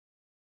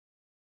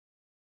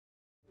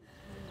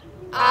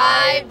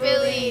I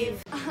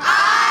believe.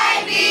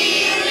 I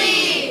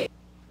believe.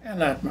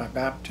 And at my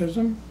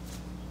baptism,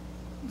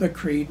 the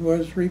creed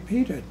was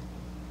repeated.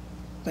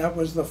 That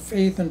was the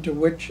faith into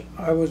which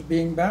I was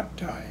being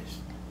baptized.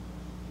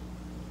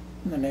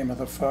 In the name of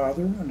the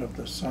Father, and of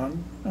the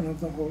Son, and of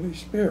the Holy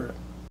Spirit.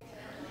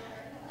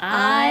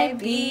 I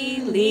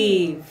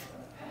believe.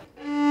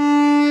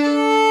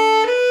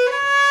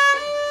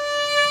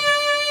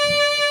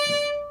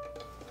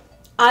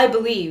 I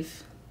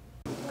believe.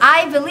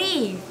 I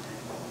believe.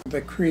 The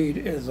creed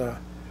is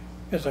a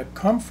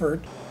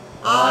comfort.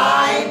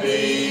 I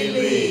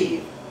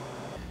believe.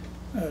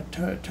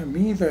 To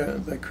me,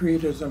 the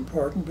creed is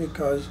important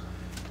because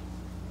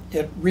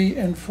it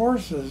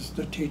reinforces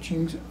the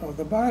teachings of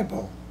the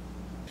Bible.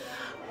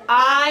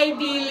 I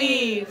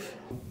believe.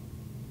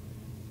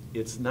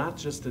 It's not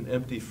just an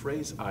empty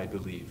phrase, I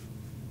believe,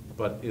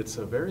 but it's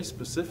a very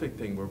specific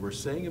thing where we're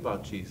saying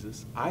about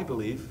Jesus, I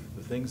believe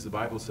the things the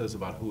Bible says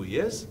about who he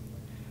is,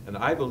 and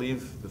I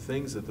believe the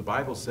things that the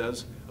Bible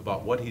says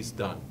about what he's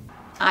done.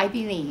 I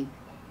believe.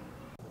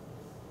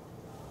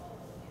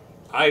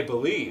 I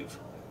believe.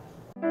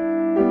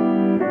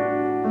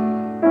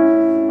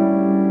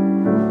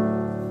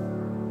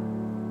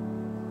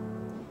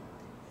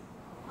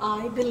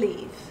 I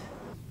believe.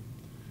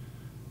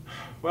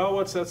 Well,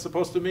 what's that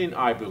supposed to mean,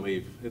 I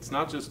believe? It's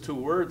not just two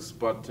words,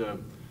 but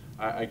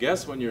I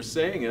guess when you're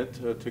saying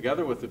it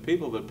together with the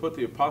people that put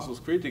the Apostles'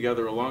 Creed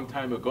together a long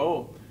time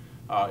ago,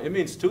 it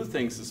means two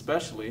things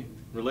especially in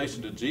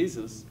relation to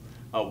Jesus.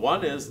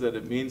 One is that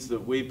it means that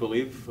we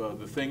believe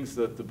the things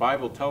that the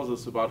Bible tells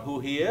us about who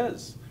he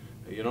is.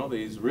 You know, that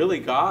he's really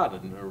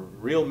God and a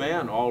real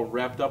man all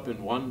wrapped up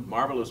in one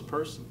marvelous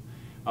person.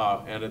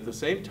 And at the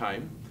same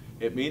time,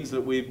 it means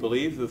that we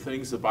believe the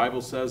things the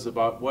Bible says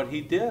about what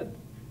he did.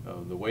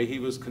 The way he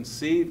was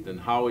conceived and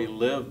how he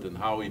lived and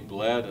how he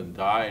bled and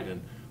died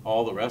and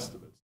all the rest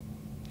of it.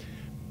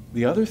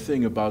 The other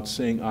thing about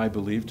saying I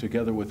believe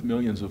together with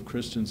millions of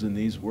Christians in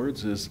these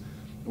words is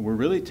we're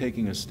really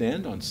taking a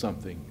stand on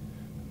something.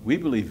 We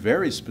believe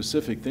very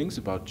specific things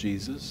about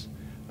Jesus,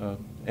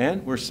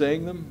 and we're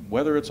saying them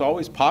whether it's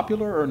always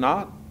popular or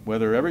not,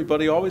 whether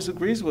everybody always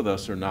agrees with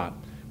us or not,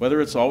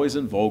 whether it's always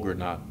in vogue or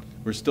not.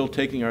 We're still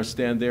taking our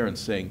stand there and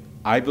saying,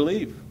 I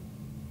believe.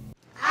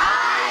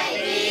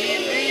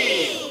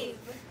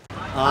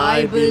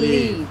 I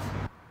believe.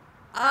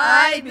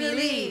 I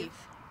believe.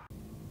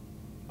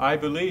 I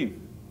believe.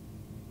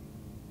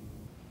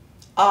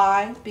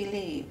 I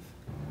believe.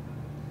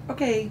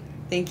 Okay,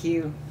 thank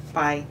you.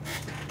 Bye.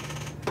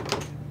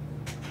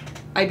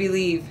 I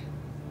believe.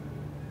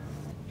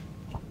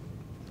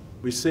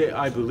 We say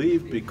I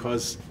believe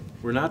because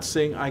we're not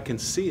saying I can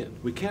see it.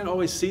 We can't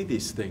always see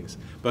these things,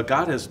 but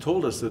God has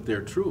told us that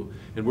they're true,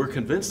 and we're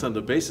convinced on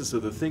the basis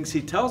of the things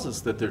he tells us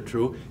that they're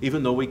true,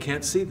 even though we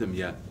can't see them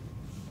yet.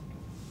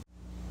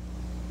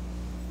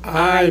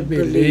 I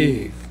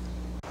believe.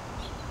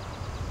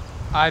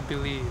 I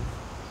believe.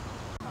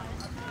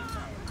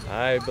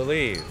 I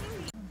believe.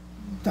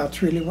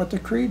 That's really what the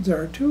creeds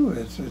are too.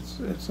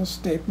 It's a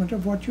statement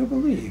of what you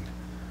believe.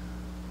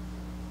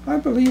 I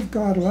believe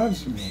God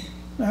loves me.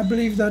 I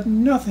believe that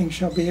nothing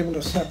shall be able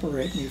to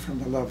separate me from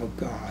the love of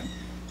God,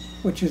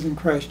 which is in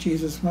Christ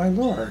Jesus my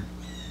Lord.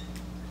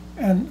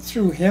 And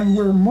through him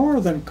we're more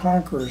than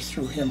conquerors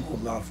through him who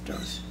loved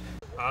us.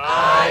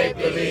 I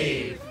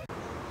believe.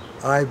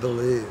 I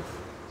believe.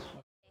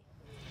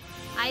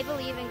 I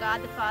believe in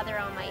God the Father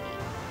Almighty,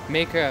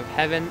 Maker of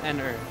heaven and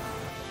earth,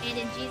 and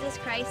in Jesus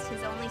Christ,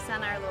 his only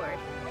Son, our Lord,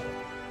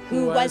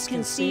 Who was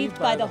conceived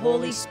by the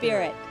Holy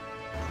Spirit,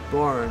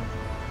 Born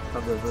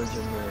of the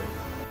Virgin Mary.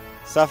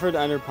 Suffered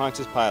under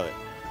Pontius Pilate.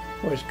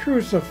 Was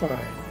crucified,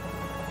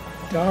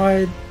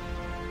 died,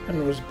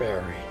 and was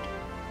buried.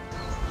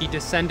 he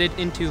descended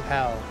into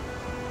hell.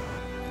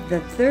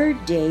 The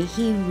third day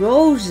he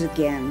rose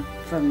again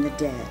from the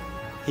dead.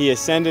 He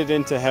ascended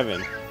into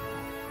heaven,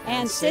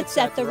 and sits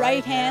at the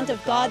right hand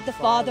of God the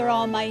Father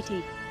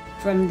Almighty.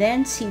 From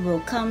thence he will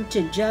come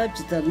to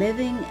judge the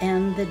living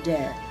and the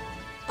dead.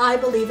 I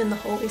believe in the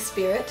Holy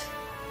Spirit,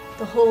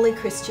 the holy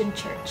Christian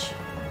Church,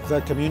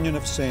 The communion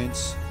of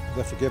saints,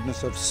 the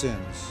forgiveness of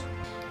sins,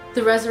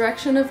 the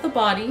resurrection of the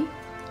body,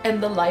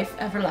 and the life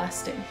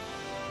everlasting.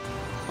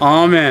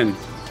 Amen.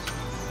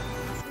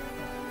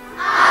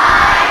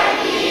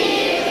 I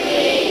believe.